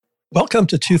Welcome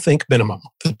to To Think Minimum,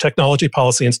 the Technology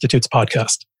Policy Institute's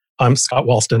podcast. I'm Scott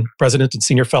Walston, President and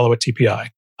Senior Fellow at TPI.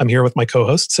 I'm here with my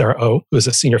co-host, Sarah Oh, who is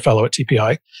a Senior Fellow at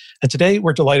TPI. And today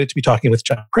we're delighted to be talking with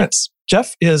Jeff Prince.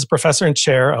 Jeff is Professor and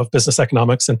Chair of Business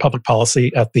Economics and Public Policy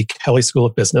at the Kelley School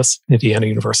of Business, Indiana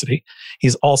University.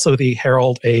 He's also the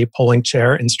Harold A. Poling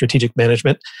Chair in Strategic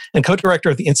Management and co-director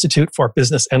of the Institute for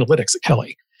Business Analytics at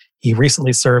Kelley. He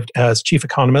recently served as Chief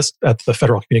Economist at the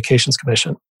Federal Communications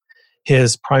Commission.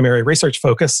 His primary research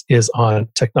focus is on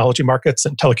technology markets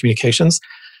and telecommunications,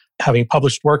 having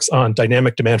published works on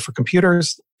dynamic demand for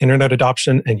computers, internet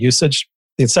adoption and usage,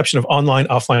 the inception of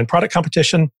online-offline product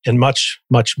competition, and much,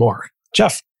 much more.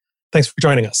 Jeff, thanks for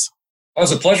joining us. It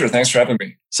was a pleasure. Thanks for having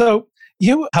me. So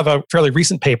you have a fairly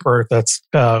recent paper that's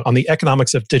on the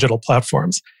economics of digital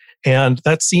platforms. And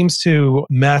that seems to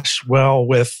mesh well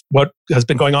with what has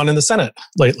been going on in the Senate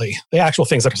lately. The actual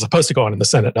things that are supposed to go on in the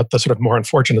Senate, not the sort of more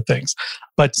unfortunate things.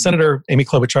 But Senator Amy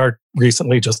Klobuchar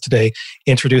recently, just today,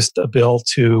 introduced a bill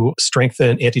to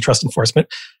strengthen antitrust enforcement.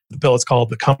 The bill is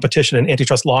called the Competition and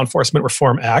Antitrust Law Enforcement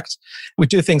Reform Act. We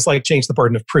do things like change the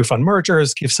burden of proof on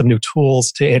mergers, give some new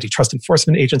tools to antitrust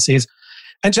enforcement agencies,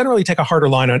 and generally take a harder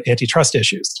line on antitrust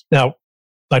issues. Now,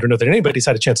 I don't know that anybody's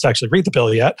had a chance to actually read the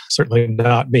bill yet, certainly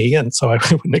not me, and so I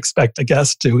wouldn't expect a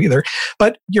guest to either.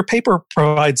 But your paper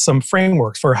provides some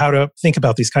framework for how to think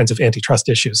about these kinds of antitrust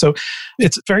issues. So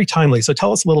it's very timely. So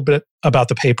tell us a little bit about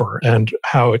the paper and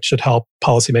how it should help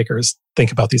policymakers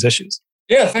think about these issues.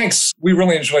 Yeah, thanks. We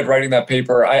really enjoyed writing that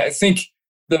paper. I think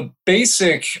the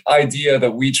basic idea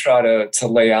that we try to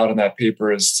lay out in that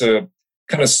paper is to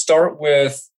kind of start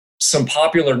with some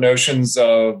popular notions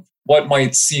of what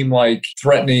might seem like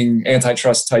threatening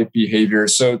antitrust type behavior.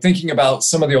 So thinking about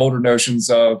some of the older notions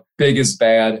of big is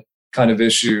bad kind of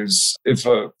issues. If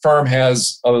a firm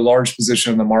has a large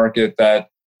position in the market, that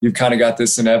you've kind of got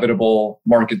this inevitable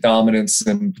market dominance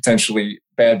and potentially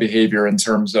bad behavior in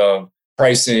terms of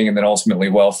pricing and then ultimately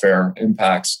welfare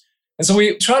impacts. And so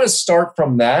we try to start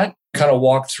from that, kind of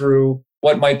walk through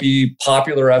what might be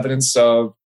popular evidence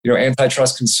of,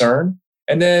 antitrust concern,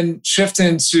 and then shift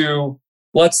into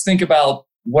let's think about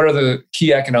what are the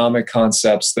key economic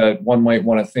concepts that one might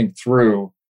want to think through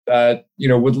that,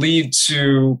 would lead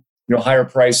to, higher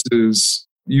prices,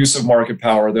 use of market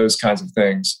power, those kinds of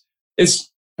things.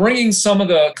 It's bringing some of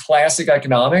the classic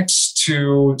economics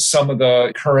to some of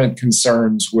the current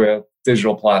concerns with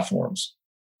digital platforms.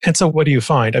 And so what do you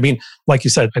find? I mean, like you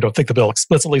said, I don't think the bill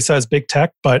explicitly says big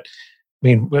tech, but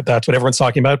that's what everyone's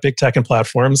talking about, big tech and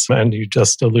platforms, and you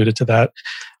just alluded to that.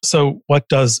 So what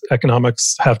does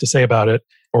economics have to say about it,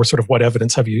 or sort of what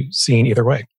evidence have you seen either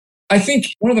way? I think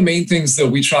one of the main things that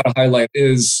we try to highlight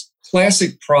is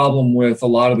classic problem with a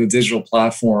lot of the digital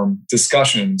platform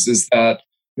discussions is that,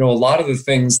 a lot of the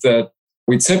things that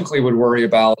we typically would worry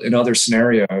about in other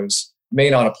scenarios may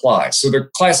not apply. So the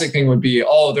classic thing would be,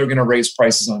 they're going to raise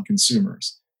prices on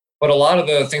consumers. But a lot of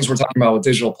the things we're talking about with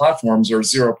digital platforms are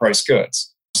zero price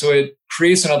goods. So it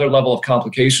creates another level of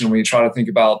complication when you try to think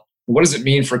about what does it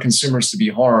mean for consumers to be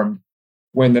harmed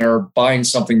when they're buying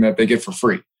something that they get for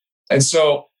free. And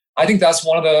so I think that's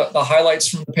one of the highlights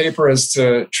from the paper is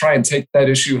to try and take that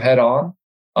issue head on.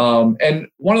 And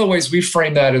one of the ways we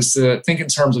frame that is to think in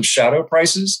terms of shadow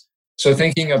prices. So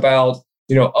thinking about,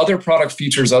 other product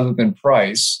features other than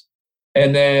price,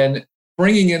 and then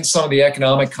bringing in some of the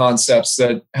economic concepts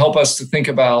that help us to think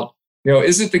about,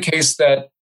 is it the case that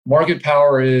market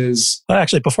power is...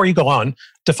 Actually, before you go on,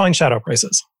 define shadow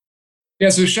prices. Yeah,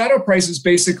 so shadow prices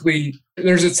basically,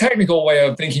 there's a technical way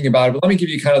of thinking about it, but let me give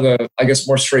you kind of the,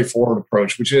 more straightforward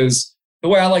approach, which is the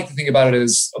way I like to think about it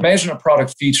is imagine a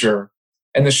product feature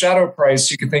and the shadow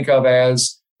price you can think of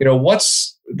as,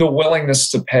 what's the willingness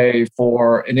to pay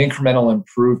for an incremental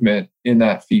improvement in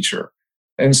that feature.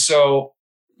 And so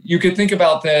you could think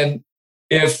about then,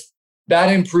 if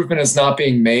that improvement is not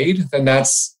being made, then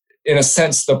that's, in a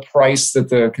sense, the price that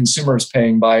the consumer is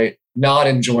paying by not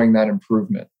enjoying that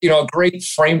improvement. A great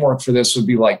framework for this would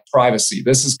be like privacy.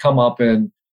 This has come up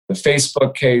in the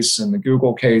Facebook case and the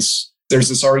Google case. There's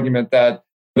this argument that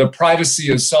the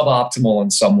privacy is suboptimal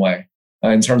in some way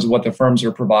in terms of what the firms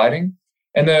are providing.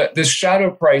 And this shadow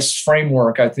price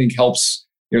framework, I think, helps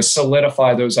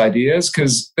solidify those ideas,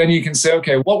 because then you can say,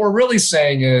 okay, what we're really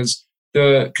saying is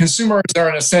the consumers are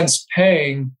in a sense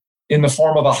paying in the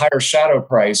form of a higher shadow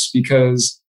price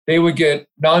because they would get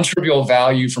non-trivial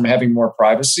value from having more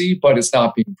privacy, but it's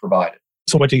not being provided.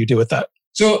 So what do you do with that?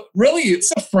 So really,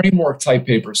 it's a framework type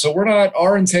paper. So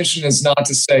our intention is not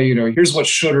to say, here's what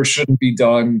should or shouldn't be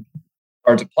done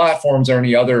or to platforms or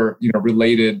any other,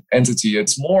 related entity.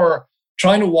 It's more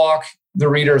trying to walk the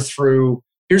reader through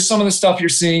here's some of the stuff you're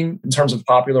seeing in terms of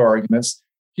popular arguments.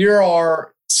 Here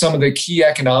are some of the key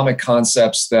economic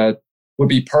concepts that would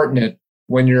be pertinent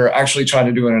when you're actually trying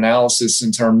to do an analysis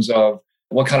in terms of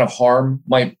what kind of harm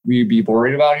might we be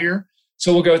worried about here.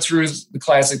 So we'll go through the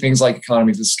classic things like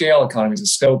economies of scale, economies of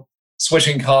scope,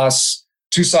 switching costs,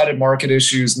 two-sided market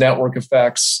issues, network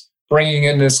effects, bringing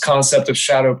in this concept of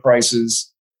shadow prices.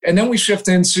 And then we shift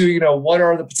into, what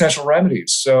are the potential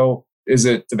remedies? So is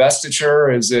it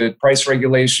divestiture? Is it price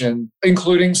regulation,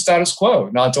 including status quo,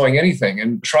 not doing anything,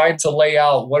 and trying to lay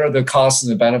out what are the costs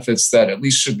and the benefits that at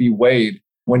least should be weighed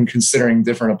when considering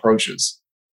different approaches.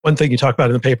 One thing you talk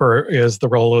about in the paper is the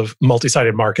role of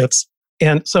multi-sided markets.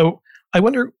 And so I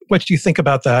wonder what you think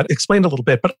about that. Explain a little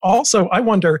bit, but also I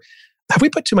wonder, have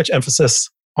we put too much emphasis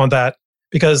on that?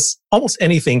 Because almost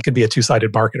anything could be a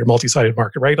two-sided market or multi-sided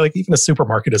market, right? Like even a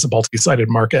supermarket is a multi-sided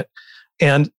market.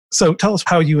 And so tell us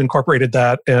how you incorporated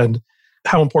that and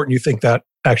how important you think that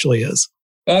actually is.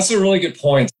 That's a really good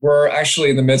point. We're actually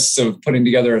in the midst of putting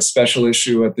together a special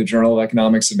issue at the Journal of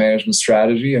Economics and Management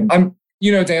Strategy. And I'm,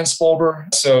 Dan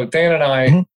Spolber. So Dan and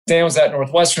I, Dan was at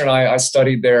Northwestern. I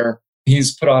studied there.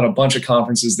 He's put on a bunch of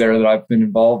conferences there that I've been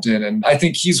involved in. And I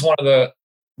think he's one of the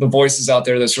voices out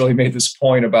there that's really made this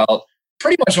point about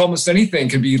pretty much almost anything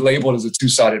can be labeled as a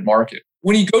two-sided market.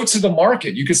 When you go to the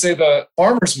market, you could say the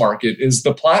farmer's market is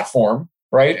the platform,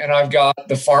 right? And I've got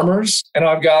the farmers and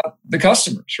I've got the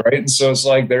customers, right? And so it's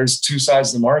like there's two sides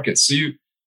of the market. So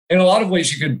in a lot of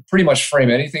ways, you could pretty much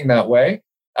frame anything that way.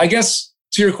 I guess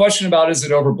to your question about is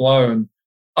it overblown,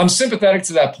 I'm sympathetic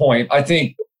to that point. I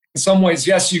think in some ways,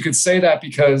 yes, you could say that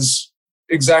because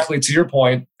exactly to your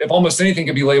point, if almost anything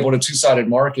could be labeled a two-sided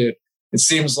market, it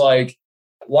seems like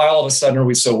why all of a sudden are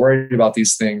we so worried about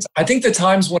these things? I think the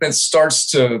times when it starts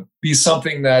to be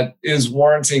something that is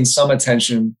warranting some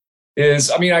attention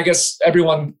is, I guess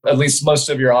everyone, at least most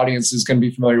of your audience, is going to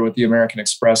be familiar with the American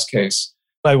Express case.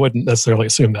 I wouldn't necessarily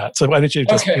assume that. So why don't you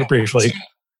just briefly...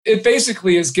 It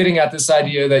basically is getting at this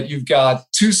idea that you've got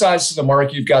two sides to the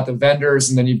market. You've got the vendors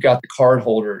and then you've got the card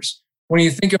holders. When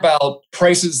you think about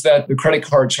prices that the credit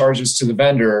card charges to the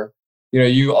vendor,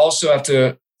 you also have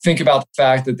to think about the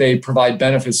fact that they provide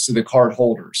benefits to the card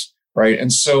holders, right?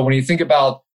 And so when you think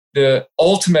about the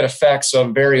ultimate effects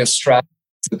of various strategies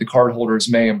that the card holders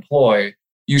may employ,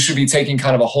 you should be taking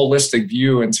kind of a holistic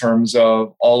view in terms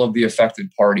of all of the affected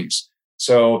parties.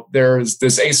 So there's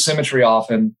this asymmetry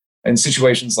often in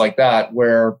situations like that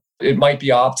where it might be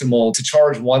optimal to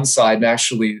charge one side and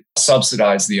actually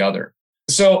subsidize the other.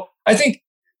 So I think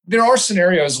there are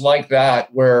scenarios like that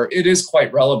where it is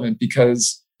quite relevant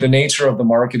because the nature of the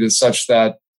market is such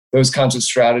that those kinds of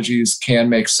strategies can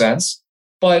make sense.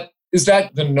 But is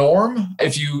that the norm?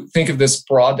 If you think of this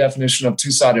broad definition of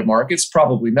two-sided markets,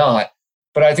 probably not.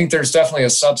 But I think there's definitely a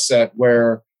subset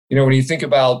where, when you think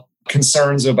about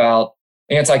concerns about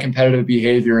anti-competitive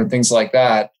behavior and things like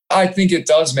that, I think it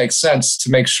does make sense to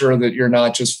make sure that you're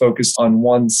not just focused on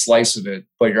one slice of it,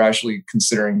 but you're actually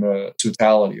considering the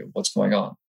totality of what's going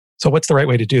on. So what's the right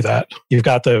way to do that? You've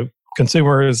got the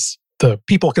consumers, the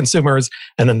people consumers,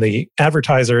 and then the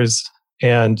advertisers.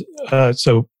 And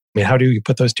how do you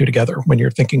put those two together when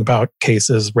you're thinking about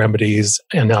cases, remedies,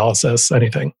 analysis,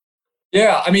 anything?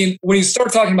 Yeah, when you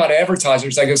start talking about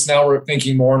advertisers, I guess now we're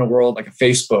thinking more in a world like a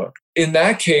Facebook. In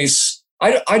that case,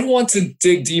 I'd want to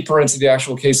dig deeper into the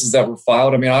actual cases that were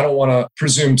filed. I don't want to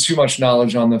presume too much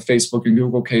knowledge on the Facebook and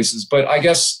Google cases, but I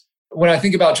guess when I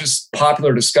think about just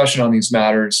popular discussion on these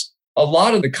matters, a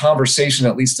lot of the conversation,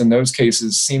 at least in those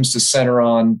cases, seems to center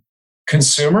on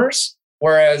consumers.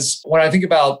 Whereas when I think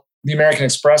about the American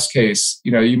Express case,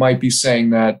 you might be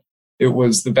saying that it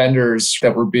was the vendors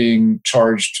that were being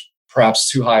charged perhaps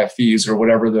too high a fees or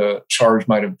whatever the charge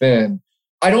might have been.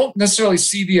 I don't necessarily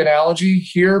see the analogy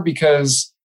here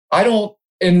because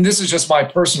and this is just my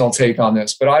personal take on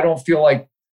this, but I don't feel like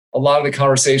a lot of the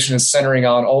conversation is centering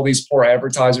on all these poor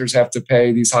advertisers have to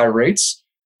pay these high rates.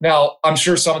 Now, I'm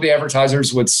sure some of the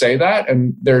advertisers would say that,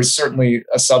 and there's certainly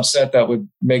a subset that would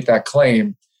make that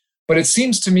claim. But it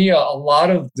seems to me a lot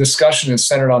of discussion is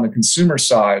centered on the consumer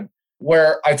side,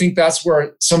 where I think that's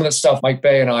where some of the stuff Mike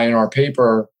Bay and I in our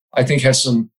paper, I think has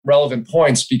some relevant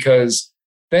points because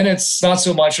then it's not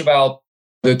so much about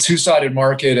the two-sided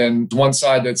market and one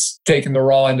side that's taking the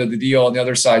raw end of the deal and the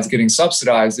other side's getting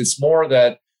subsidized. It's more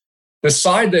that the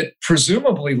side that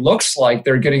presumably looks like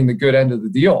they're getting the good end of the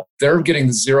deal, they're getting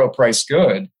the zero price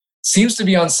good, seems to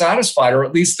be unsatisfied, or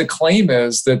at least the claim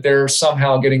is that they're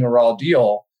somehow getting a raw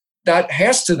deal. That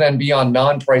has to then be on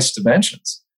non-price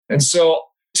dimensions. And so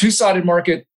two-sided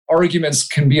market arguments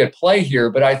can be at play here,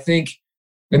 but I think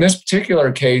in this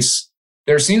particular case,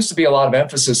 there seems to be a lot of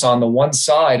emphasis on the one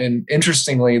side. And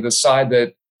interestingly, the side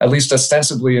that, at least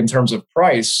ostensibly in terms of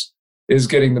price, is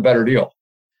getting the better deal.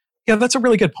 Yeah, that's a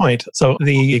really good point. So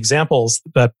the examples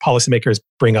that policymakers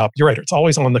bring up, you're right, it's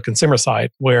always on the consumer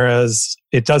side, whereas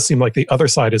it does seem like the other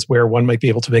side is where one might be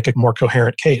able to make a more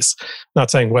coherent case.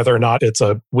 Not saying whether or not it's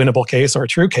a winnable case or a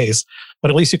true case,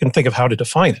 but at least you can think of how to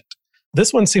define it.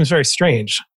 This one seems very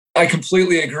strange. I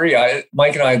completely agree.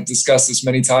 Mike and I discussed this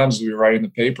many times as we were writing the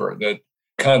paper, that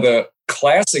kind of the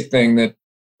classic thing that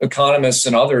economists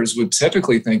and others would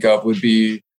typically think of would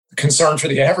be concern for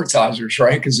the advertisers,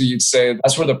 right? Because you'd say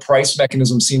that's where the price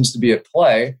mechanism seems to be at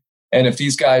play. And if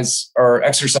these guys are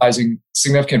exercising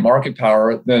significant market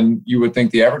power, then you would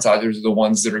think the advertisers are the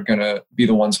ones that are going to be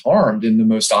the ones harmed in the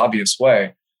most obvious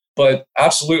way. But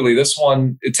absolutely, this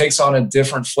one, it takes on a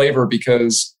different flavor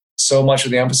because so much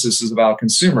of the emphasis is about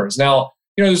consumers. Now,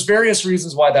 there's various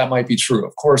reasons why that might be true.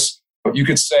 Of course, you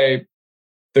could say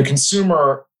the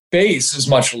consumer base is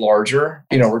much larger.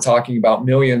 We're talking about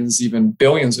millions, even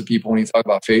billions of people when you talk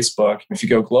about Facebook, if you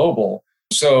go global.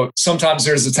 So sometimes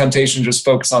there's a temptation to just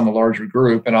focus on the larger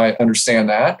group, and I understand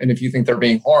that. And if you think they're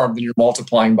being harmed, then you're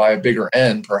multiplying by a bigger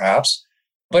N, perhaps.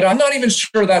 But I'm not even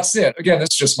sure that's it. Again,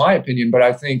 that's just my opinion, but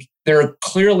I think there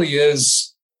clearly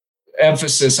is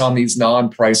emphasis on these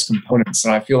non-price components.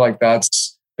 And I feel like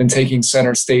that's been taking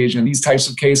center stage in these types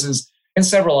of cases and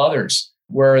several others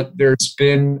where there's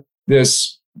been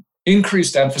this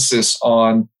increased emphasis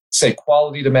on, say,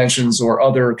 quality dimensions or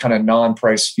other kind of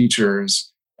non-price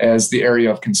features as the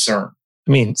area of concern.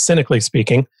 I mean, cynically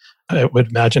speaking, I would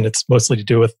imagine it's mostly to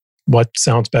do with what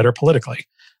sounds better politically,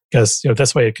 because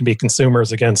this way it can be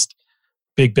consumers against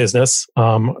big business,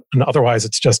 and otherwise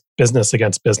it's just business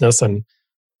against business, and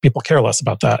people care less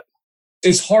about that.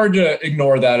 It's hard to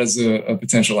ignore that as a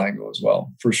potential angle as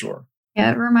well, for sure.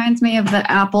 Yeah, it reminds me of the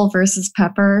Apple versus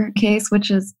Pepper case,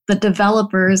 which is the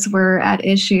developers were at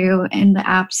issue in the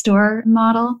App Store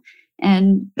model.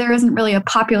 And there isn't really a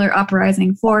popular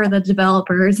uprising for the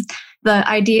developers. The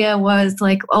idea was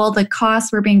like all the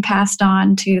costs were being passed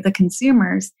on to the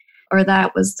consumers, or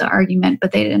that was the argument,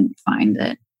 but they didn't find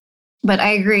it. But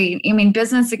I agree. I mean,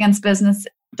 business against business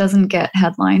doesn't get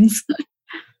headlines.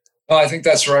 Well, I think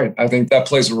that's right. I think that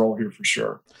plays a role here for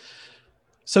sure.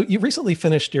 So you recently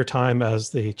finished your time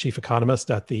as the chief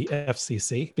economist at the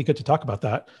FCC. Be good to talk about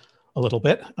that a little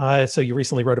bit. So you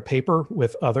recently wrote a paper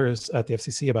with others at the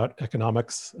FCC about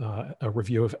economics, a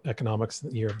review of economics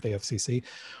in the year of the FCC.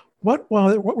 What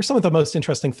were some of the most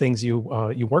interesting things you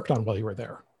worked on while you were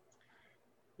there?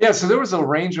 Yeah, so there was a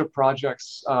range of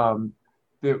projects.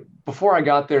 Before I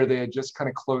got there, they had just kind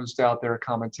of closed out their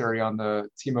commentary on the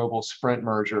T-Mobile Sprint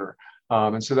merger.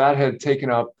 And so that had taken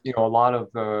up, a lot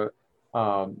of the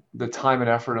time and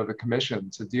effort of the commission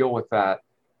to deal with that.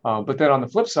 But then on the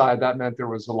flip side, that meant there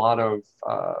was a lot of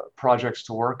projects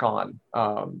to work on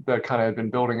that kind of had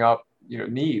been building up,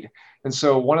 need. And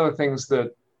so one of the things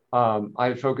that I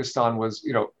had focused on was,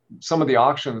 some of the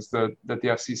auctions that the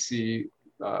FCC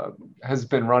has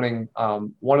been running.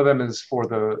 One of them is for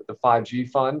the 5G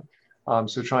fund,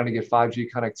 so trying to get 5G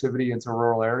connectivity into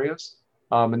rural areas.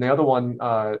 And the other one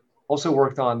also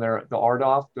worked on the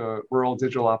RDOF, the Rural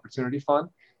Digital Opportunity Fund.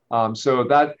 So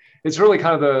that it's really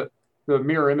kind of the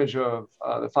mirror image of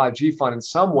the 5G fund in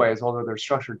some ways, although they're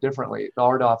structured differently. The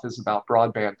RDOF is about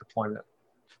broadband deployment.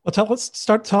 Well, tell us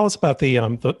about the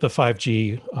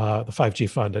 5G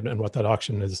fund and what that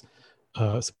auction is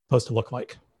supposed to look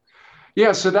like.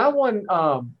 Yeah, so that one,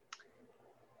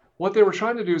 what they were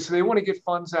trying to do, so they want to get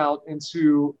funds out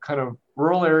into kind of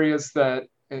rural areas that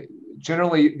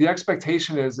generally the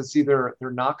expectation is it's either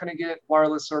they're not going to get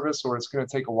wireless service or it's going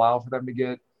to take a while for them to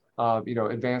get,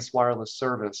 advanced wireless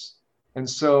service. And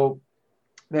so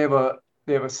they have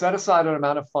a set aside an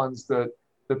amount of funds that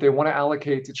they want to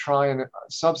allocate to try and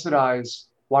subsidize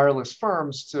wireless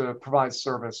firms to provide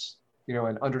service, in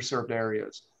underserved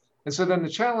areas. And so then the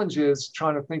challenge is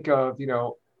trying to think of,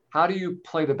 how do you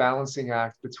play the balancing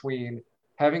act between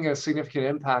having a significant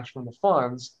impact from the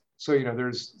funds? So,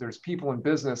 there's people in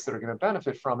business that are going to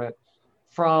benefit from it,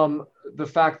 from the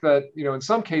fact that, in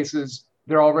some cases,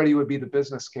 there already would be the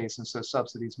business case. And so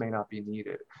subsidies may not be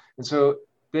needed. And so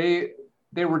they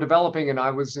were developing, and I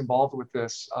was involved with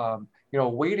this, a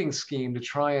weighting scheme to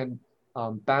try and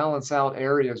balance out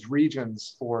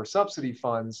regions for subsidy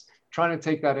funds, trying to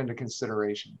take that into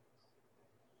consideration.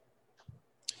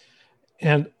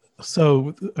 And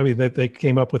so, I mean, they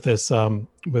came up with this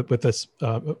with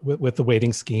the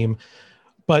weighting scheme,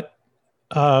 but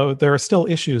there are still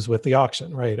issues with the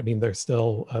auction, right? I mean, there's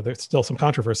still some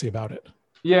controversy about it.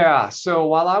 Yeah. So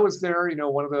while I was there,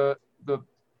 one of the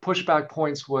pushback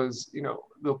points was,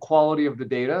 the quality of the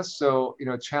data. So,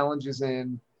 challenges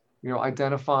in,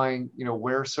 identifying,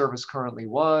 where service currently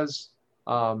was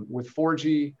with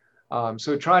 4G.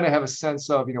 So trying to have a sense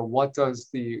of, what does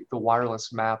the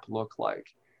wireless map look like?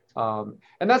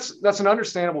 And that's an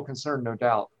understandable concern, no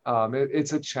doubt.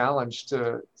 It's a challenge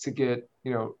to get,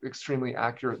 extremely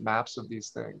accurate maps of these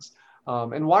things.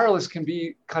 And wireless can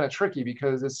be kind of tricky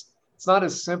because it's not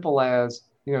as simple as,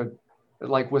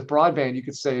 like with broadband, you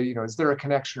could say, is there a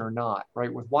connection or not,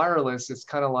 right? With wireless, it's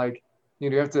kind of like,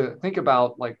 you have to think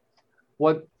about like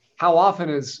how often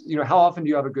do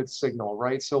you have a good signal,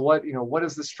 right? So what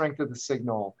is the strength of the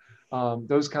signal?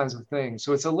 Those kinds of things.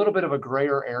 So it's a little bit of a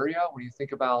grayer area when you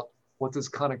think about what does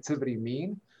connectivity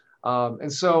mean.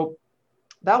 And so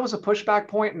that was a pushback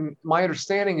point. And my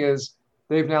understanding is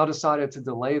they've now decided to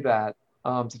delay that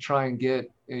to try and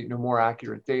get more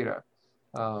accurate data.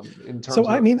 In terms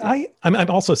I'm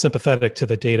also sympathetic to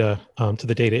the data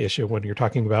issue when you're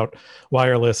talking about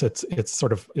wireless. It's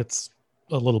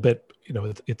a little bit,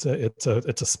 it's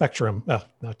a spectrum.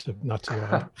 Not to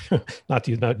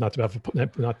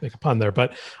make a pun there,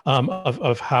 but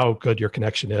of how good your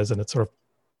connection is, and it's sort of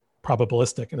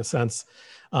probabilistic in a sense.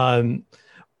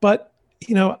 But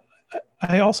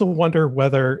I also wonder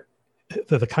whether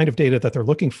the kind of data that they're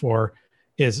looking for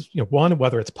is, one,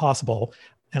 whether it's possible.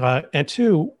 And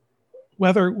two,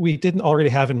 whether we didn't already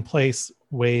have in place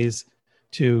ways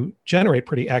to generate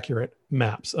pretty accurate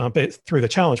maps through the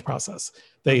challenge process.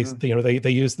 They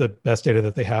use the best data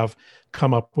that they have,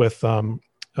 come up with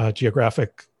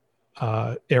geographic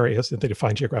areas, that they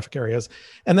define geographic areas,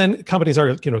 and then companies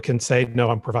can say,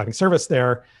 no, I'm providing service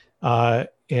there,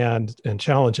 and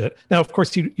challenge it. Now, of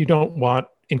course, you don't want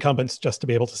incumbents just to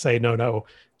be able to say, no,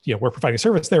 we're providing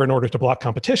service there in order to block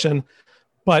competition.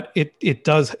 But it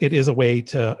is a way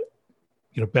to,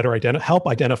 better help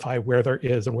identify where there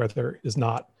is and where there is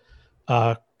not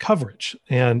coverage.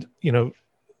 And,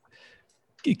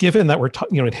 given that we're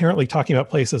inherently talking about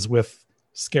places with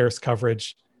scarce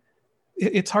coverage,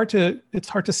 it's hard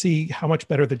to see how much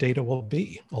better the data will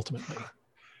be ultimately.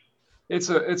 It's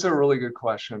a really good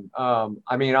question.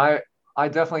 I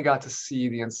definitely got to see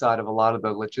the inside of a lot of the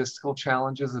logistical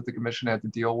challenges that the commission had to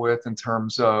deal with in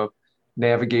terms of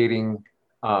navigating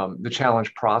the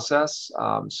challenge process.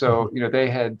 They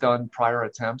had done prior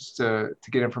attempts to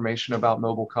get information about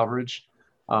mobile coverage.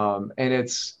 And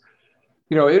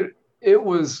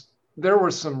there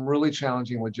were some really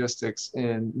challenging logistics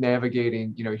in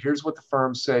navigating, here's what the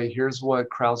firms say, here's what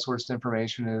crowdsourced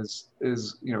information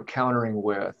is countering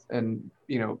with, and,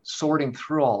 sorting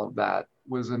through all of that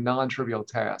was a non-trivial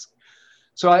task.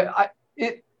 So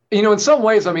in some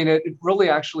ways, it really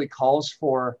actually calls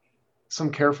for some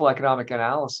careful economic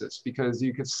analysis, because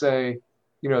you could say,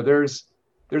 there's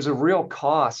a real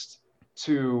cost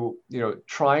to,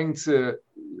 trying to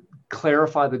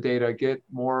clarify the data, get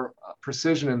more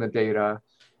precision in the data.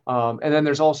 And then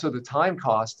there's also the time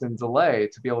cost and delay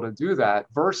to be able to do that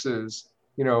versus,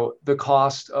 the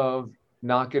cost of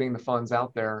not getting the funds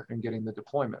out there and getting the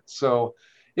deployment. So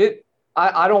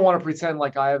I don't want to pretend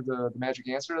like I have the magic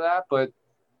answer to that, but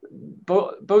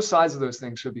both sides of those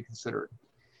things should be considered.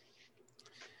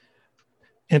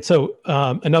 And so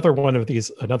another one of these,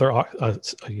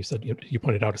 you said you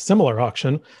pointed out a similar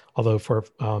auction, although for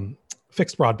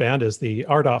fixed broadband, is the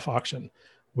RDOF auction,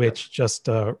 which just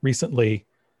recently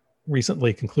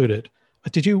concluded.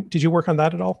 Did you work on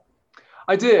that at all?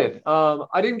 I did.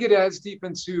 I didn't get as deep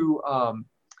into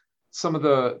some of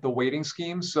the weighting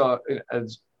schemes.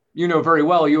 As you know very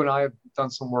well, you and I have done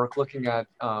some work looking at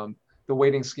the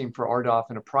weighting scheme for RDOF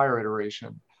in a prior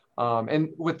iteration. And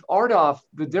with RDOF,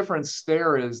 the difference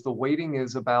there is the weighting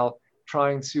is about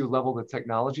trying to level the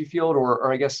technology field,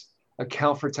 or I guess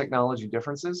account for technology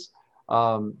differences.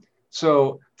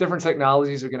 So different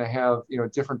technologies are going to have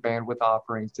different bandwidth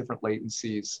offerings, different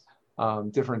latencies,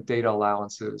 different data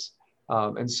allowances,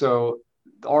 and so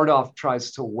RDOF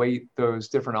tries to weight those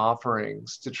different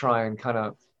offerings to try and kind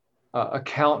of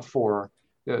account for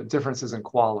the differences in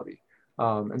quality.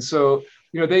 And so,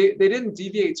 they didn't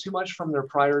deviate too much from their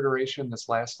prior iteration this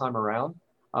last time around.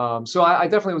 So I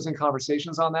definitely was in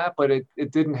conversations on that, but it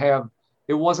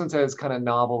wasn't as kind of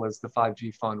novel as the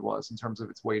 5G fund was in terms of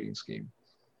its weighting scheme.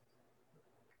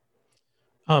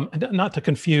 Not to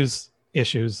confuse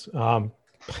issues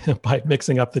by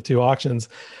mixing up the two auctions,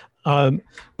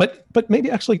 but maybe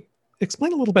actually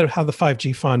explain a little bit of how the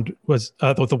 5G fund was,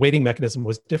 the weighting mechanism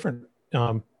was different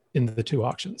in the two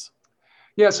auctions.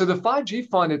 Yeah, so the 5G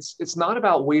fund, it's not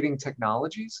about weighting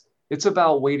technologies, it's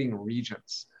about weighting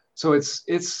regions. So it's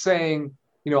saying,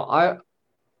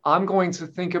 I'm going to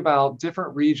think about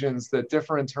different regions that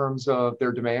differ in terms of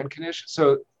their demand conditions.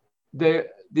 So the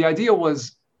idea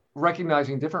was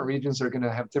recognizing different regions are going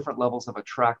to have different levels of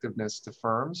attractiveness to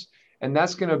firms. And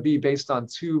that's going to be based on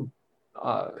two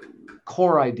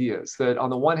core ideas. That on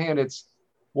the one hand, it's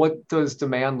what does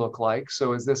demand look like?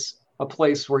 So is this a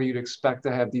place where you'd expect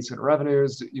to have decent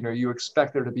revenues? You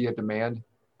expect there to be a demand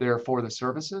there for the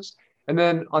services. And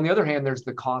then on the other hand, there's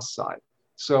the cost side.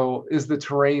 So is the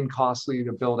terrain costly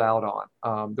to build out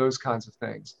on? Those kinds of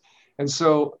things. And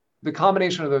so the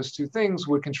combination of those two things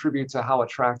would contribute to how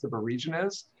attractive a region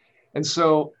is. And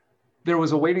so there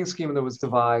was a weighting scheme that was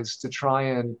devised to try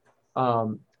and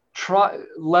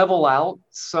level out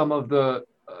some of the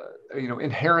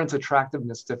inherent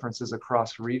attractiveness differences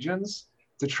across regions,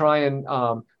 to try and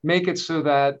make it so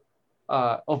that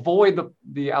avoid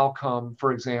the outcome,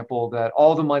 for example, that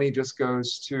all the money just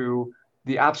goes to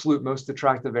the absolute most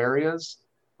attractive areas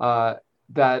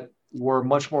that were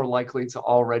much more likely to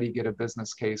already get a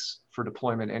business case for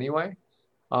deployment anyway.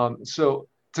 So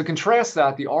to contrast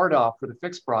that, the RDOF for the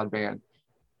fixed broadband,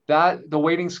 that the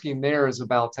weighting scheme there is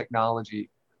about technology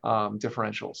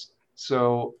differentials.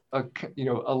 So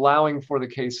allowing for the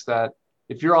case that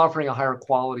if you're offering a higher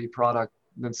quality product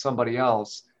than somebody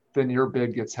else, then your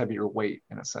bid gets heavier weight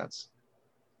in a sense.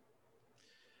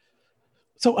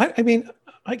 So I mean,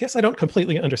 I guess I don't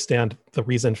completely understand the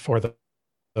reason for the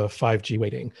 5G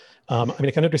weighting. I mean,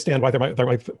 I can understand why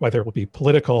there will be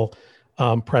political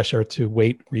pressure to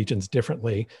weight regions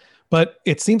differently, but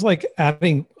it seems like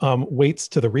adding weights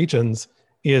to the regions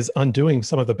is undoing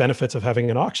some of the benefits of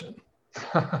having an auction.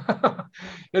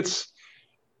 That's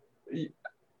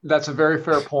a very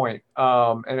fair point,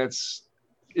 and it's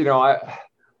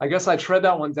I guess I tread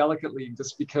that one delicately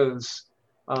just because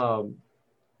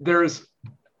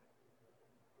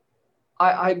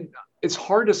it's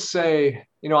hard to say.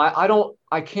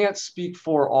 I can't speak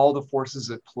for all the forces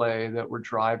at play that were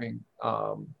driving,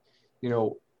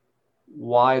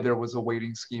 why there was a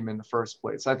weighting scheme in the first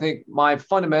place. I think my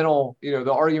fundamental,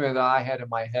 the argument that I had in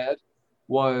my head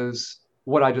was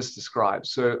what I just described.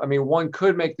 So, I mean, one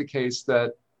could make the case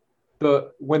that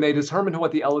when they determine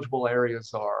what the eligible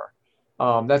areas are,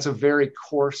 that's a very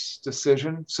coarse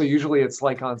decision. So usually it's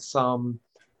like on some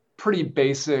pretty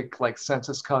basic like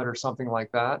census cut or something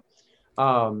like that.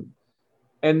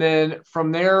 And then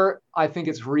from there, I think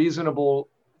it's reasonable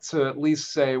to at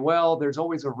least say, well, there's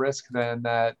always a risk then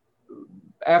that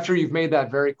after you've made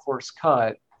that very coarse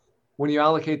cut, when you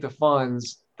allocate the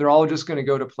funds, they're all just going to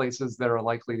go to places that are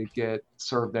likely to get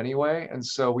served anyway. And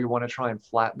so we want to try and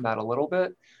flatten that a little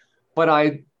bit. But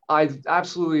I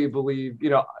absolutely believe,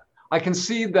 I can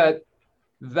see that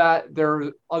there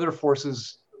are other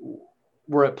forces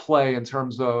were at play in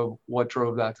terms of what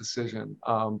drove that decision.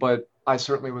 But I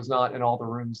certainly was not in all the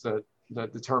rooms that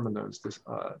determined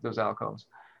those outcomes.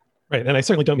 Right, and I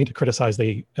certainly don't mean to criticize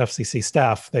the FCC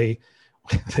staff. They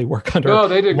work under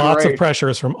lots of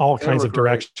pressures from all kinds of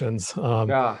directions.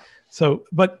 Yeah. So,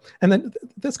 and then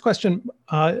this question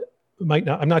might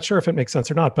not. I'm not sure if it makes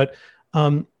sense or not, but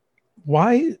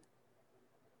why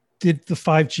did the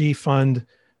 5G fund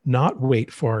not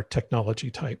wait for technology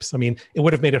types? I mean, it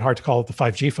would have made it hard to call it the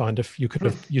 5G fund if you could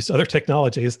have used other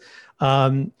technologies.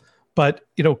 But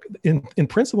in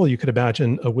principle, you could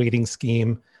imagine a weighting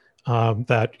scheme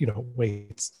that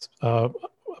weights a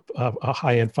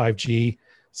high-end 5G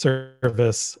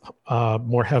service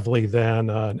more heavily than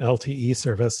an LTE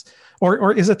service,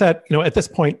 or is it that at this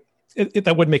point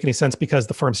that wouldn't make any sense because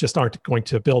the firms just aren't going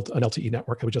to build an LTE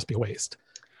network? It would just be a waste.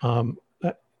 I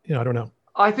don't know.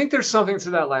 I think there's something to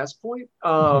that last point,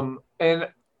 and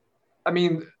I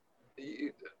mean,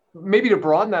 maybe to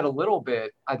broaden that a little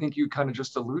bit, I think you kind of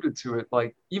just alluded to it.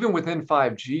 Like even within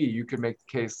 5G, you could make the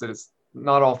case that it's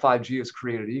not all 5G is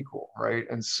created equal, right?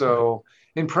 And so,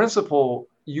 in principle,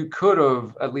 you could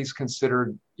have at least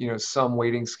considered, some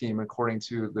weighting scheme according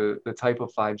to the type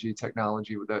of 5G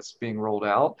technology that's being rolled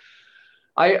out.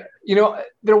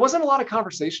 There wasn't a lot of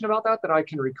conversation about that I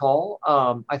can recall.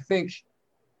 I think,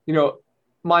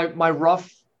 my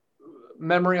rough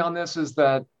memory on this is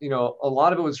that, a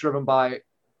lot of it was driven by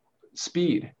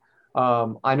speed.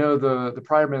 I know the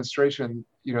prior administration,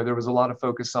 there was a lot of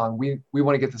focus on we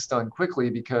want to get this done quickly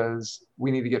because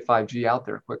we need to get 5G out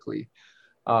there quickly.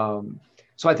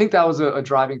 So I think that was a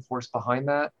driving force behind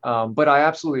that. But I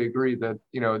absolutely agree that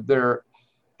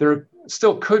there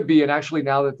still could be, and actually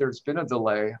now that there's been a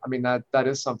delay, I mean that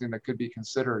is something that could be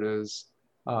considered as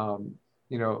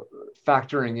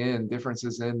factoring in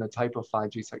differences in the type of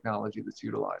 5G technology that's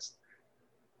utilized.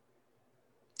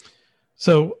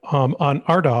 So on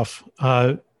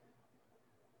RDOF,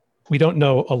 We don't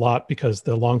know a lot because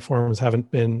the long forms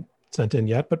haven't been sent in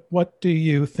yet, but what do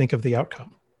you think of the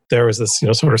outcome? There was this,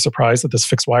 sort of surprise that this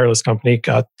fixed wireless company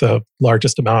got the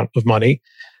largest amount of money.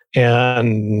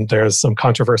 And there's some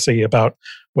controversy about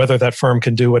whether that firm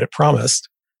can do what it promised.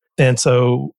 And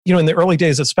so, in the early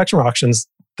days of spectrum auctions,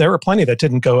 there were plenty that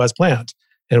didn't go as planned.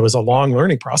 And it was a long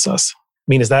learning process. I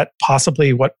mean, is that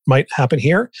possibly what might happen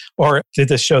here? Or did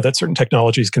this show that certain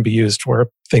technologies can be used for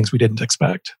things we didn't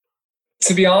expect?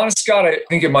 To be honest, Scott, I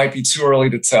think it might be too early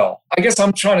to tell. I guess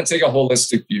I'm trying to take a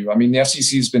holistic view. I mean, the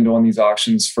FCC has been doing these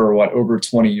auctions for over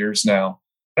 20 years now.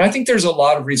 And I think there's a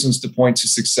lot of reasons to point to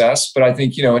success. But I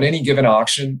think, in any given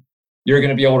auction, you're going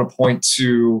to be able to point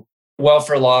to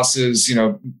welfare losses,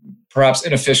 perhaps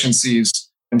inefficiencies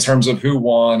in terms of who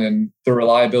won and the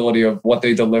reliability of what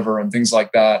they deliver and things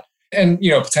like that. And,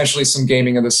 potentially some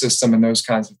gaming of the system and those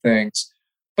kinds of things.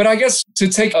 But I guess to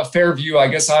take a fair view, I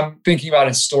guess I'm thinking about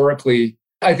historically,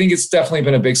 I think it's definitely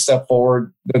been a big step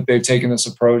forward that they've taken this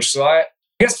approach. So I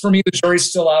guess for me, the jury's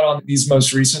still out on these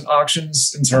most recent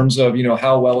auctions in terms of,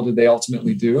 how well did they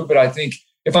ultimately do. But I think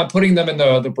if I'm putting them in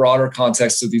the broader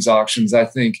context of these auctions, I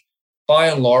think by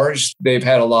and large, they've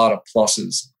had a lot of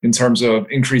pluses in terms of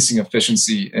increasing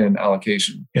efficiency in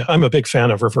allocation. Yeah, I'm a big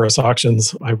fan of reverse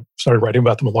auctions. I started writing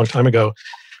about them a long time ago.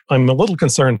 I'm a little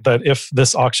concerned that if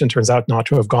this auction turns out not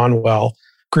to have gone well,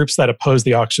 groups that oppose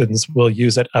the auctions will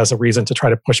use it as a reason to try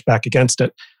to push back against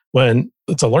it when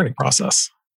it's a learning process.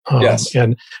 Yes.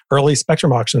 And early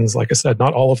spectrum auctions, like I said,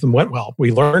 not all of them went well.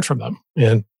 We learned from them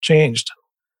and changed.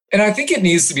 And I think it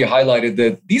needs to be highlighted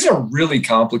that these are really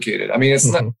complicated. I mean, it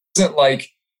isn't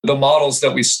like the models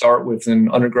that we start with in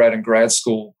undergrad and grad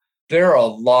school. There are a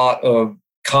lot of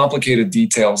complicated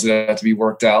details that have to be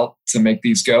worked out to make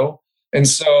these go. And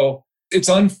so it's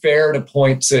unfair to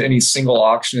point to any single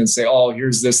auction and say, oh,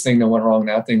 here's this thing that went wrong,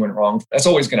 that thing went wrong. That's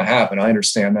always going to happen. I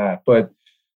understand that. But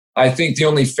I think the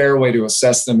only fair way to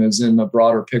assess them is in the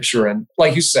broader picture. And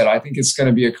like you said, I think it's going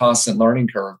to be a constant learning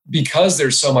curve because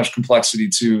there's so much complexity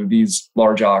to these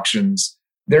large auctions.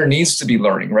 There needs to be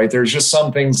learning, right? There's just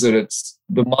some things that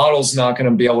the model's not going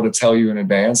to be able to tell you in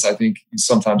advance. I think you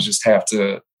sometimes just have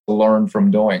to learn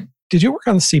from doing. Did you work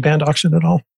on the C-band auction at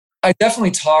all? I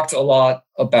definitely talked a lot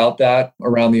about that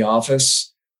around the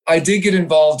office. I did get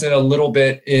involved in a little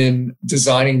bit in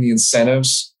designing the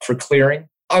incentives for clearing.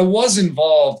 I was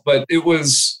involved, but it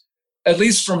was, at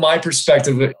least from my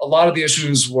perspective, a lot of the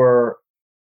issues were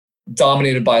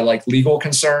dominated by legal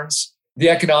concerns. The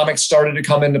economics started to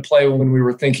come into play when we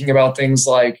were thinking about things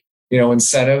like,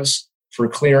 incentives for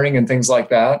clearing and things like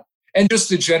that. And just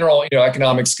the general,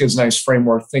 economics gives a nice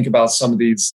framework to think about some of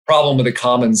these problem of the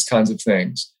commons kinds of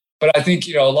things. But I think,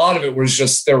 a lot of it was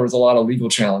just there was a lot of legal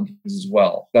challenges as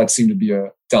well. That seemed to be a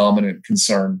dominant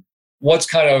concern. What's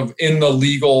kind of in the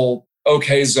legal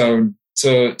okay zone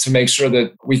to make sure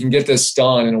that we can get this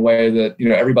done in a way that,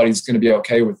 everybody's going to be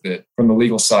okay with it from the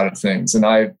legal side of things. And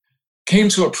I came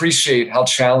to appreciate how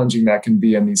challenging that can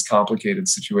be in these complicated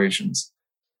situations.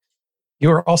 You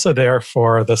were also there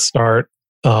for the start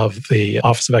of the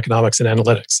Office of Economics and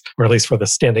Analytics, or at least for the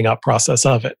standing up process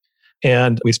of it.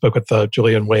 And we spoke with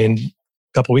Julian Wayne a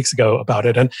couple of weeks ago about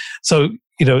it. And so,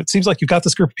 it seems like you've got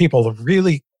this group of people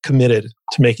really committed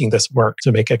to making this work,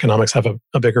 to make economics have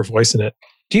a bigger voice in it.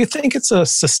 Do you think it's a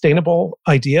sustainable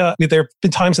idea? I mean, there have been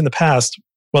times in the past,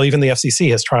 even the FCC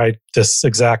has tried this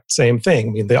exact same thing.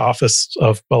 I mean, the Office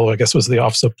of, I guess it was the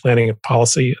Office of Planning and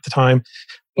Policy at the time,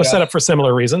 was set up for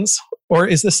similar reasons. Or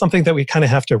is this something that we kind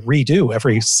of have to redo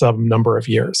every some number of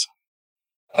years?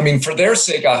 I mean, for their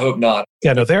sake, I hope not.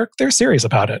 Yeah, no, they're serious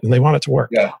about it and they want it to work.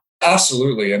 Yeah,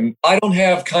 absolutely. And I don't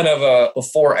have kind of a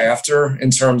before-after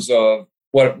in terms of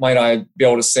what might I be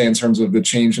able to say in terms of the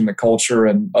change in the culture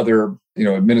and other,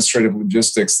 administrative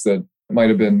logistics that might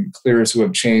have been clear to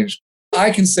have changed. I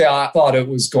can say I thought it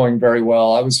was going very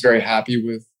well. I was very happy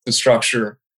with the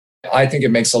structure. I think it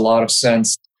makes a lot of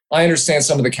sense. I understand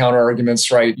some of the counter arguments,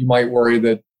 right? You might worry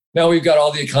that now we've got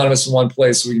all the economists in one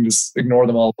place, so we can just ignore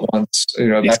them all at once,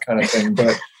 that kind of thing.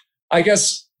 But I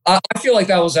guess I feel like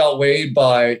that was outweighed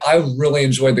by, I really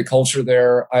enjoyed the culture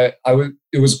there.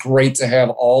 It was great to have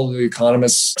all the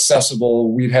economists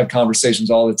accessible. We'd have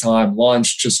conversations all the time,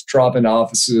 lunch, just drop into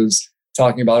offices,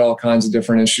 talking about all kinds of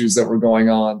different issues that were going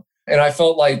on. And I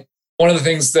felt like one of the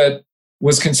things that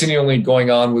was continually going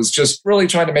on was just really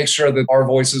trying to make sure that our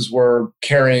voices were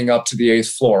carrying up to the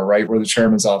 8th floor, right, where the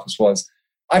chairman's office was.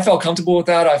 I felt comfortable with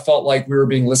that. I felt like we were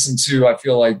being listened to. I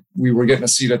feel like we were getting a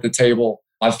seat at the table.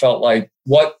 I felt like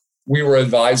what we were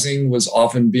advising was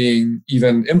often being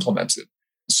even implemented.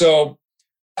 So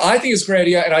I think it's a great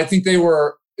idea. And I think they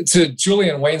were, to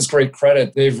Julian Wayne's great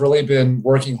credit, they've really been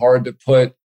working hard to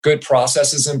put good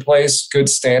processes in place, good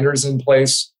standards in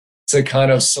place to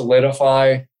kind of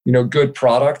solidify, good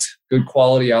product, good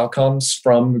quality outcomes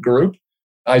from the group.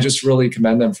 I just really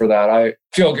commend them for that. I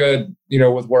feel good,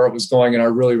 with where it was going, and I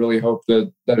really, really hope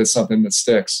that it's something that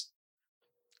sticks.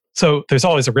 So there's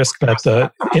always a risk that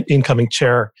the incoming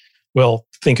chair will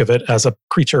think of it as a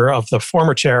creature of the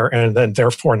former chair and then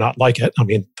therefore not like it. I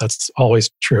mean, that's always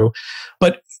true.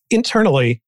 But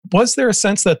internally, was there a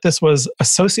sense that this was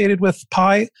associated with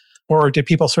Pi, or did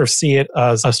people sort of see it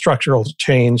as a structural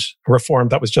change, reform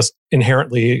that was just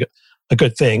inherently a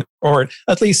good thing? Or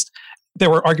at least there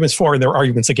were arguments for and there were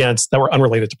arguments against that were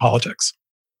unrelated to politics?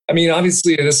 I mean,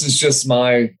 obviously, this is just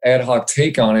my ad hoc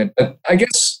take on it, but I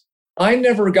guess I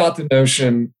never got the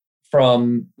notion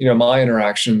from my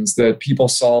interactions that people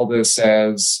saw this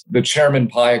as the Chairman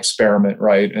Pi experiment,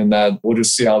 right? And that we'll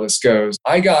just see how this goes.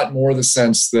 I got more the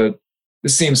sense that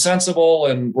this seems sensible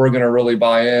and we're going to really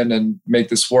buy in and make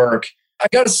this work. I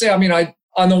got to say, I mean,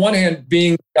 on the one hand,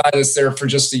 being the guy that's there for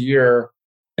just a year,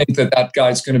 I think that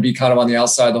guy's going to be kind of on the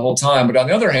outside the whole time. But on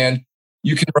the other hand,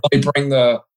 you can really bring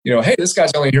the, hey, this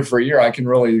guy's only here for a year. I can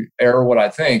really air what I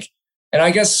think. And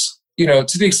I guess,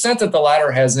 to the extent that the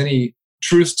latter has any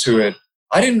truth to it,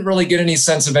 I didn't really get any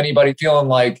sense of anybody feeling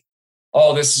like,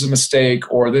 oh, this is a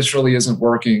mistake or this really isn't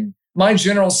working. My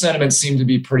general sentiment seemed to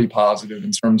be pretty positive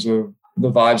in terms of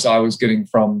the vibes I was getting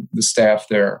from the staff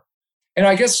there. And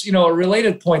I guess, a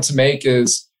related point to make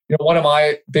is, one of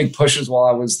my big pushes while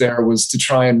I was there was to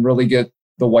try and really get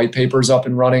the white papers up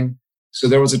and running. So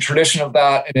there was a tradition of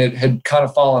that, and it had kind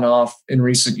of fallen off in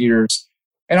recent years.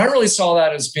 And I really saw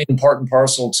that as being part and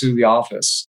parcel to the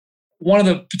office. One of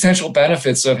the potential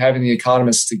benefits of having the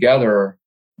economists together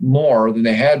more than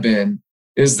they had been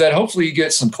is that hopefully you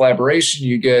get some collaboration,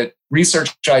 you get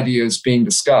research ideas being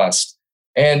discussed.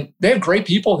 And they have great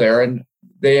people there, and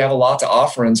they have a lot to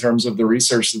offer in terms of the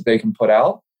research that they can put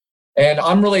out. And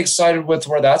I'm really excited with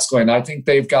where that's going. I think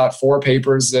they've got 4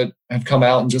 papers that have come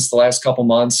out in just the last couple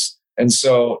months. And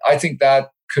so I think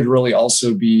that could really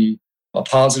also be a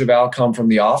positive outcome from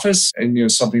the office and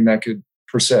something that could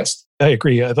persist. I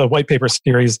agree. The white paper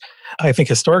series, I think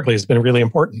historically has been really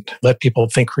important. Let people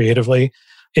think creatively.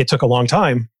 It took a long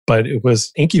time, but it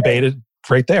was incubated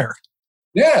right there.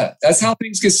 Yeah, that's how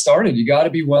things get started. You got to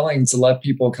be willing to let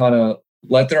people kind of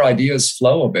let their ideas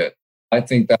flow a bit. I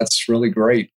think that's really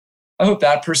great. I hope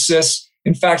that persists.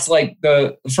 In fact, like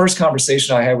the first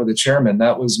conversation I had with the chairman,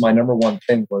 that was my number one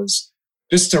thing, was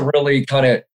just to really kind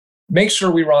of make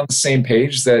sure we were on the same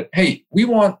page that, hey, we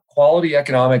want quality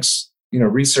economics,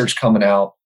 research coming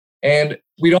out. And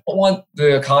we don't want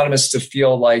the economists to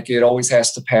feel like it always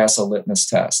has to pass a litmus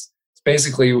test. It's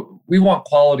basically, we want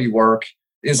quality work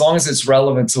as long as it's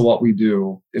relevant to what we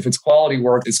do. If it's quality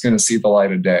work, it's going to see the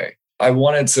light of day. I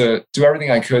wanted to do everything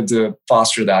I could to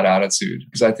foster that attitude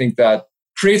because I think that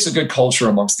creates a good culture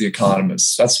amongst the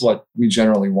economists. That's what we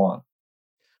generally want.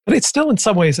 But it's still, in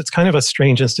some ways, it's kind of a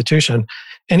strange institution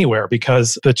anywhere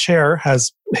because the chair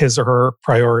has his or her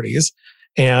priorities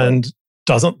and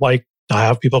doesn't like to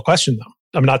have people question them.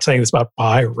 I'm not saying this about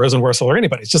Pi or Rosenworcel or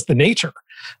anybody. It's just the nature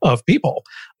of people.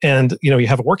 And, you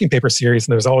have a working paper series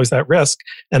and there's always that risk.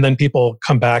 And then people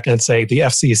come back and say, the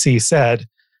FCC said,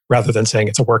 rather than saying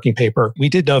it's a working paper. We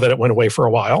did know that it went away for a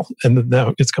while and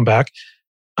now it's come back.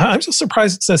 I'm just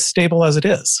surprised it's as stable as it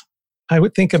is. I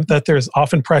would think that there's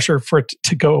often pressure for it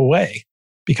to go away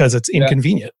because it's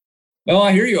inconvenient. Yeah. No,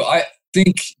 I hear you. I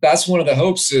think that's one of the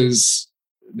hopes is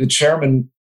the chairman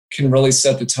can really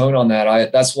set the tone on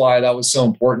that. That's why that was so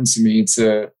important to me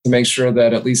to make sure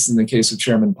that, at least in the case of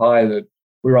Chairman Pi, that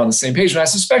we were on the same page. And I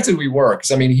suspected we were, because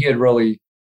he had really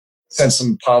sent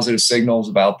some positive signals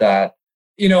about that.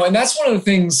 And that's one of the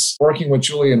things working with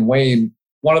Julie and Wayne,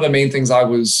 one of the main things I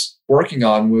was working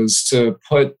on was to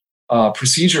put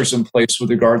procedures in place with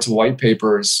regard to white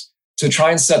papers to try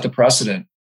and set the precedent.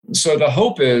 So the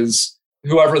hope is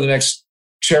whoever the next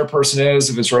chairperson is,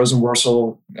 if it's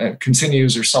Rosenworcel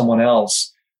continues or someone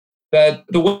else, that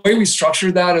the way we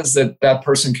structured that is that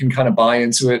person can kind of buy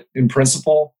into it in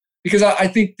principle. Because I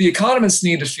think the economists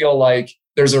need to feel like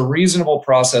there's a reasonable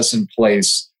process in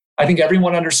place. I think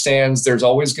everyone understands there's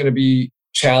always going to be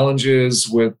challenges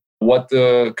with what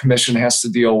the commission has to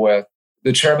deal with.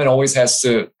 The chairman always has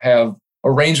to have a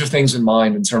range of things in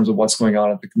mind in terms of what's going on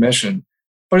at the commission.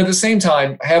 But at the same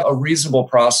time, have a reasonable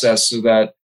process so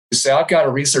that you say, I've got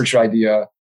a research idea.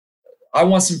 I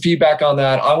want some feedback on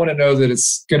that. I want to know that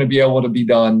it's going to be able to be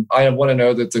done. I want to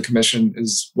know that the commission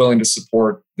is willing to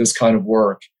support this kind of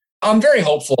work. I'm very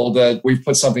hopeful that we've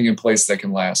put something in place that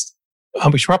can last.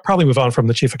 We should probably move on from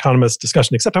the chief economist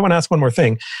discussion, except I want to ask one more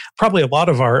thing. Probably a lot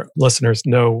of our listeners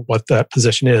know what that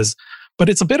position is, But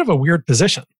it's a bit of a weird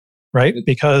position, right?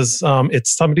 Because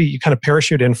it's somebody you kind of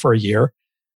parachute in for a year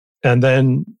and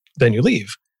then you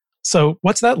leave. So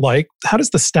what's that like? How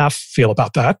does the staff feel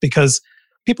about that? Because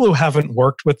people who haven't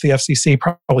worked with the FCC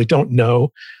probably don't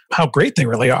know how great they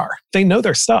really are. They know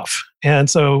their stuff. And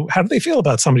so how do they feel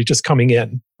about somebody just coming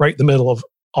in right in the middle of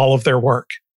all of their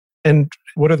work? And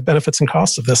what are the benefits and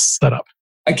costs of this setup?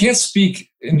 I can't speak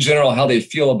in general how they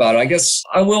feel about it. I guess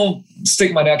I will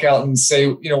stick my neck out and say,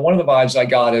 one of the vibes I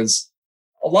got is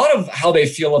a lot of how they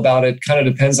feel about it kind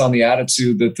of depends on the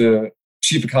attitude that the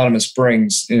chief economist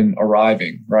brings in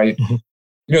arriving, right? Mm-hmm.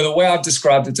 The way I've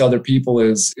described it to other people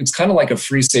is it's kind of like a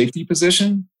free safety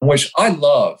position, which I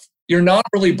love. You're not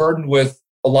really burdened with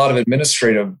a lot of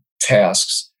administrative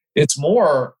tasks. It's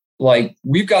more like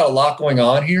we've got a lot going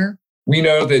on here. We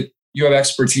know that you have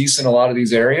expertise in a lot of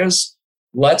these areas.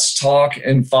 Let's talk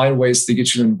and find ways to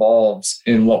get you involved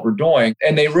in what we're doing.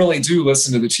 And they really do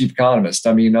listen to the chief economist.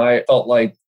 I mean, I felt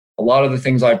like a lot of the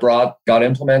things I brought got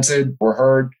implemented, were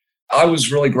heard. I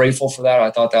was really grateful for that.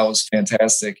 I thought that was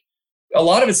fantastic. A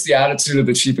lot of it's the attitude of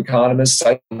the chief economist.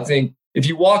 I think if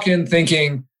you walk in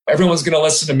thinking everyone's going to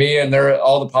listen to me and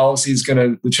all the policies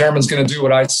the chairman's going to do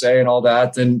what I say and all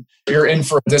that, then you're in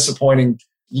for a disappointing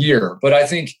year. But I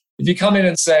think if you come in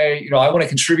and say, I want to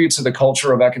contribute to the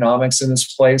culture of economics in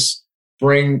this place,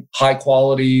 bring high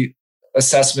quality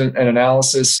assessment and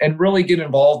analysis, and really get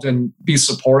involved and be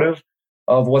supportive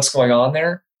of what's going on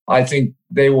there, I think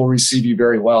they will receive you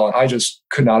very well. I just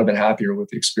could not have been happier with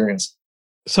the experience.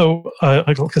 So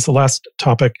I guess the last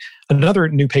topic, another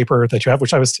new paper that you have,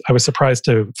 which I was surprised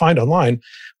to find online,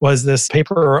 was this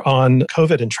paper on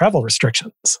COVID and travel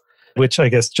restrictions, which I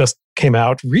guess just came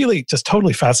out. Really just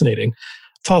totally fascinating.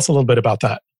 Tell us a little bit about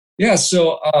that. Yeah,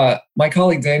 so my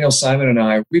colleague Daniel Simon and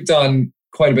I, we've done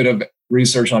quite a bit of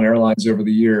research on airlines over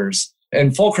the years.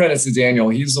 And full credit to Daniel.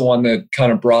 He's the one that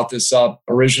kind of brought this up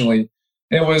originally.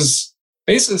 And it was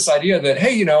basically this idea that,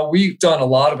 hey, we've done a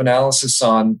lot of analysis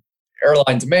on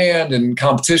airline demand and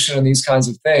competition and these kinds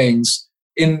of things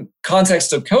in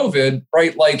context of COVID,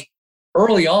 right? Like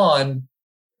early on,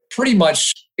 pretty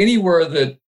much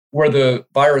anywhere where the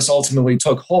virus ultimately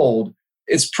took hold,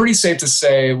 it's pretty safe to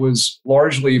say it was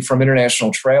largely from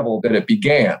international travel that it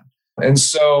began. And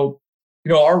so,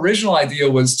 our original idea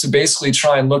was to basically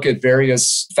try and look at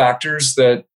various factors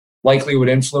that likely would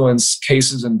influence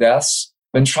cases and deaths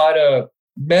and try to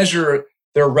measure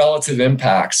their relative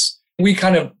impacts. We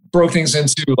kind of broke things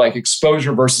into like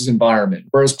exposure versus environment,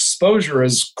 whereas exposure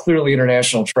is clearly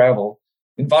international travel.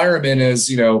 Environment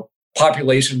is,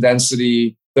 population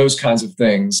density, those kinds of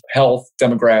things, health,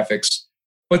 demographics.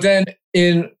 But then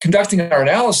in conducting our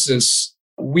analysis,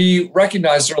 we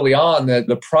recognized early on that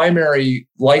the primary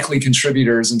likely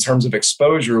contributors in terms of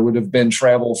exposure would have been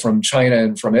travel from China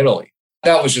and from Italy.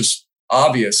 That was just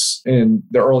obvious in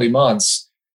the early months.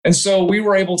 And so we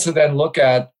were able to then look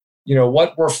at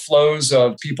what were flows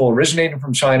of people originating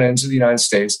from China into the United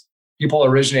States, people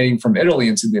originating from Italy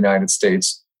into the United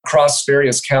States, across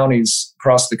various counties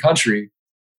across the country.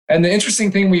 And the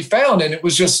interesting thing we found, and it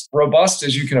was just robust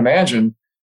as you can imagine,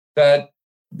 that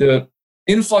the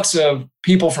influx of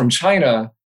people from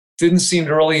China didn't seem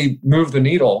to really move the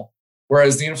needle,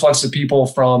 whereas the influx of people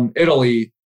from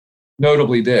Italy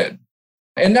notably did.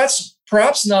 And that's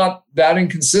perhaps not that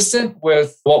inconsistent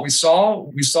with what we saw.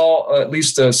 We saw at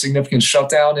least a significant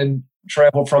shutdown in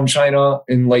travel from China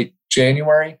in late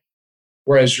January,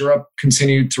 whereas Europe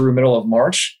continued through middle of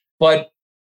March. But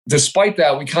despite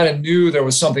that, we kind of knew there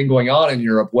was something going on in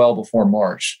Europe well before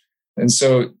March. And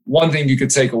so one thing you could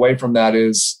take away from that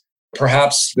is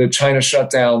perhaps the China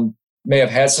shutdown may have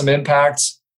had some impact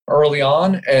early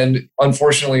on. And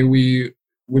unfortunately, we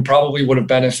probably would have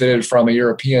benefited from a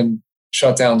European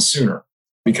shutdown sooner,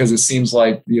 because it seems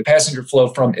like the passenger flow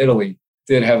from Italy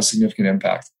did have a significant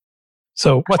impact.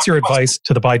 So what's your advice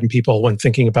to the Biden people when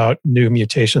thinking about new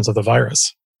mutations of the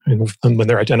virus and when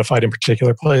they're identified in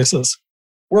particular places?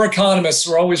 We're economists.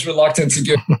 We're always reluctant to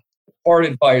give hard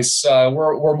advice.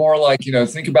 We're more like,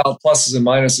 think about pluses and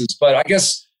minuses. But I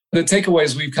guess the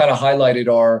takeaways we've kind of highlighted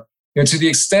are, to the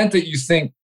extent that you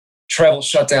think travel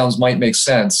shutdowns might make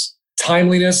sense,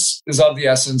 timeliness is of the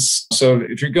essence. So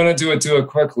if you're going to do it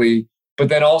quickly, but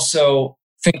then also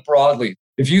think broadly.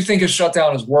 If you think a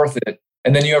shutdown is worth it,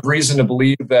 and then you have reason to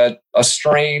believe that a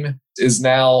strain is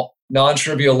now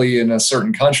non-trivially in a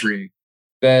certain country,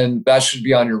 then that should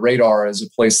be on your radar as a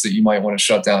place that you might want to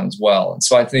shut down as well. And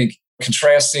so I think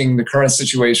contrasting the current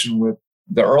situation with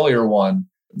the earlier one,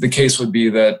 the case would be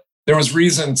that there was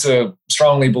reason to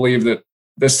strongly believe that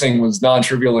this thing was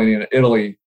non-trivial in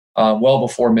Italy well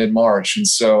before mid-March. And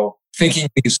so thinking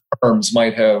these terms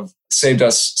might have saved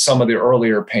us some of the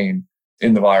earlier pain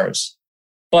in the virus.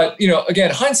 But,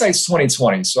 again, hindsight's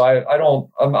 2020. So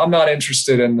I'm not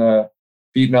interested in the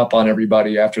beating up on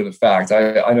everybody after the fact.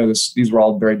 I know these were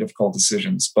all very difficult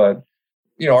decisions, but,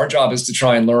 our job is to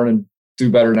try and learn and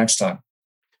do better next time.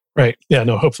 Right. Yeah,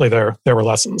 no, hopefully there were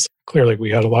lessons. Clearly,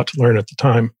 we had a lot to learn at the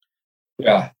time.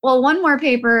 Yeah. Well, one more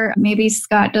paper, maybe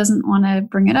Scott doesn't want to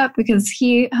bring it up because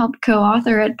he helped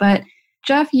co-author it, but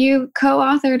Jeff, you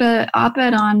co-authored an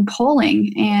op-ed on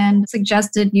polling and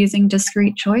suggested using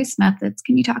discrete choice methods.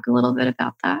 Can you talk a little bit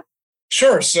about that?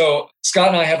 Sure. So Scott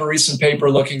and I have a recent paper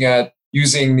looking at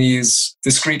using these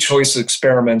discrete choice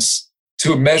experiments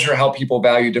to measure how people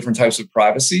value different types of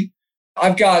privacy.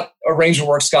 I've got a range of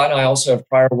work. Scott and I also have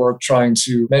prior work trying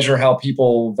to measure how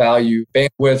people value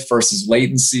bandwidth versus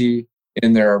latency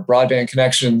in their broadband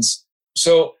connections.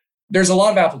 So there's a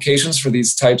lot of applications for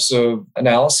these types of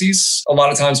analyses. A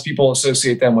lot of times people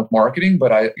associate them with marketing,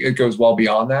 but it goes well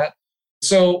beyond that.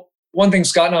 So one thing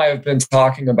Scott and I have been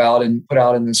talking about and put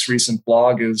out in this recent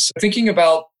blog is thinking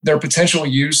about their potential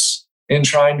use in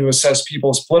trying to assess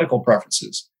people's political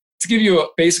preferences. To give you a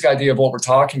basic idea of what we're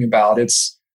talking about,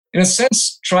 it's in a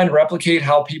sense trying to replicate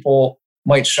how people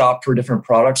might shop for different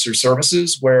products or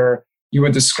services, where you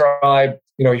would describe,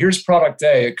 here's product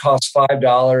A, it costs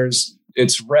 $5,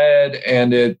 it's red,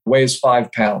 and it weighs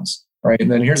 5 pounds, right?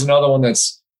 And then here's another one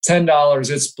that's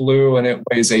 $10, it's blue, and it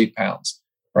weighs 8 pounds,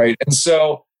 right? And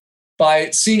so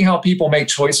by seeing how people make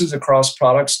choices across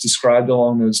products described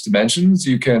along those dimensions,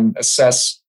 you can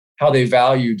assess how they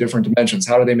value different dimensions.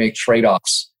 How do they make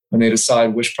trade-offs when they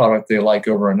decide which product they like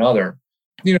over another?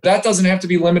 That doesn't have to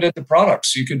be limited to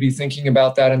products. You could be thinking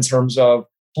about that in terms of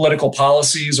political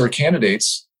policies or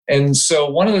candidates. And so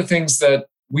one of the things that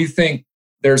we think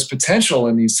there's potential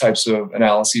in these types of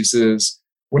analyses is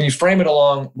when you frame it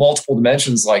along multiple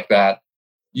dimensions like that,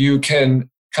 you can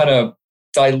kind of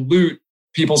dilute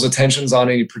people's attentions on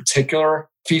any particular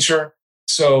feature.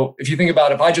 So if you think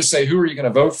about, if I just say, who are you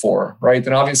going to vote for, right?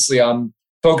 Then obviously I'm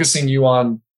focusing you on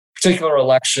a particular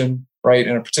election, right?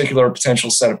 And a particular potential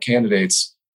set of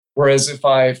candidates. Whereas if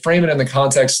I frame it in the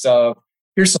context of,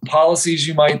 here's some policies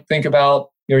you might think about,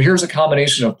 here's a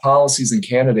combination of policies and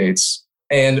candidates.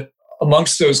 And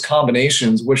amongst those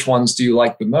combinations, which ones do you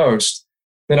like the most?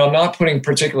 Then I'm not putting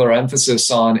particular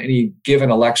emphasis on any given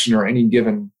election or any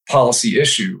given policy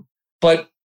issue. But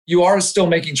you are still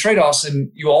making trade-offs,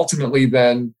 and you ultimately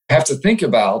then have to think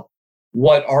about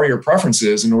what are your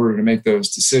preferences in order to make those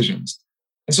decisions.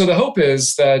 And so the hope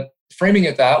is that framing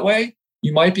it that way,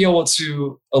 you might be able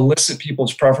to elicit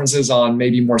people's preferences on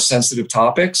maybe more sensitive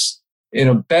topics in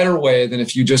a better way than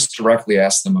if you just directly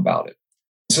ask them about it.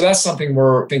 So that's something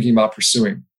we're thinking about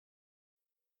pursuing.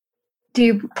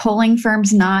 Do polling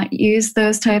firms not use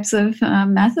those types of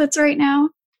methods right now?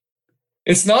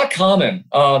 It's not common.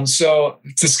 So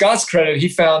to Scott's credit, he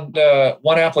found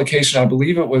one application, I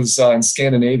believe it was in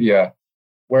Scandinavia,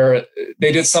 where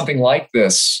they did something like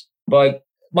this. But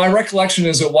my recollection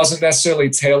is it wasn't necessarily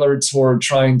tailored toward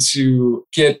trying to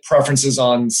get preferences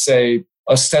on, say,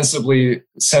 ostensibly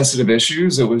sensitive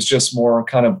issues. It was just more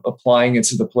kind of applying it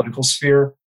to the political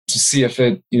sphere to see if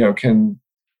it, can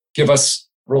give us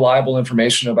reliable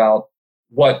information about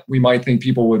what we might think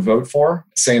people would vote for,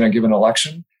 say, in a given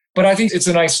election. But I think it's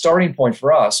a nice starting point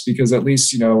for us because at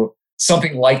least,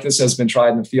 something like this has been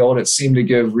tried in the field. It seemed to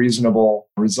give reasonable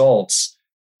results.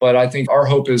 But I think our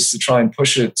hope is to try and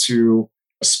push it to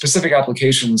specific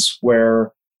applications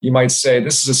where you might say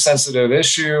this is a sensitive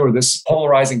issue or this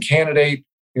polarizing candidate,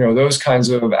 those kinds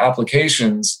of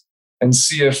applications, and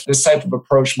see if this type of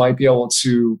approach might be able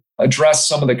to address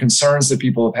some of the concerns that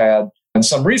people have had in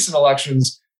some recent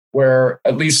elections, where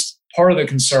at least part of the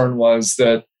concern was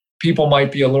that people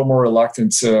might be a little more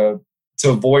reluctant to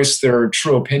voice their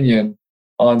true opinion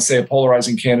on, say, a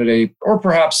polarizing candidate or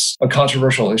perhaps a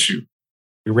controversial issue.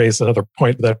 You raised another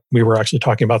point that we were actually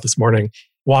talking about this morning.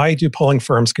 Why do polling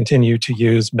firms continue to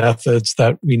use methods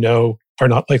that we know are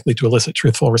not likely to elicit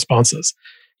truthful responses?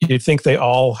 You'd think they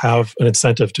all have an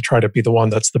incentive to try to be the one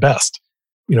that's the best,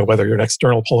 whether you're an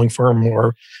external polling firm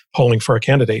or polling for a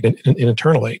candidate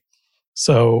internally.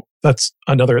 So it's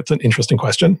an interesting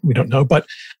question. We don't know, but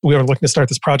we are looking to start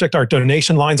this project. Our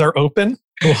donation lines are open.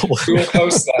 We'll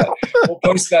post that. We'll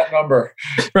post that number.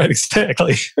 Right,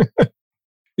 exactly.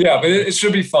 Yeah, but it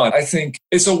should be fun. I think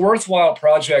it's a worthwhile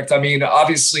project. I mean,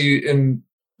 obviously in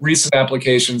recent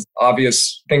applications,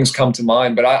 obvious things come to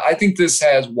mind, but I think this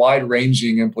has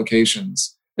wide-ranging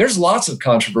implications. There's lots of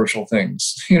controversial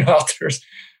things. There's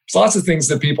lots of things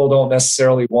that people don't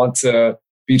necessarily want to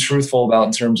be truthful about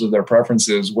in terms of their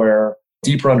preferences, where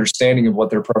deeper understanding of what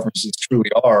their preferences truly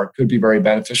are could be very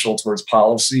beneficial towards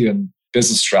policy and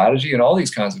business strategy and all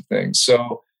these kinds of things.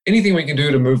 So anything we can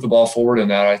do to move the ball forward in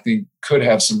that, I think could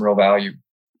have some real value.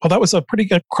 Well, that was a pretty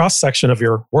good cross-section of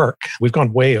your work. We've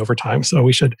gone way over time, so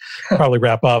we should probably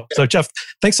wrap up. So Jeff,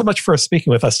 thanks so much for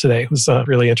speaking with us today. It was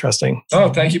really interesting.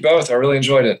 Oh, thank you both. I really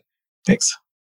enjoyed it. Thanks.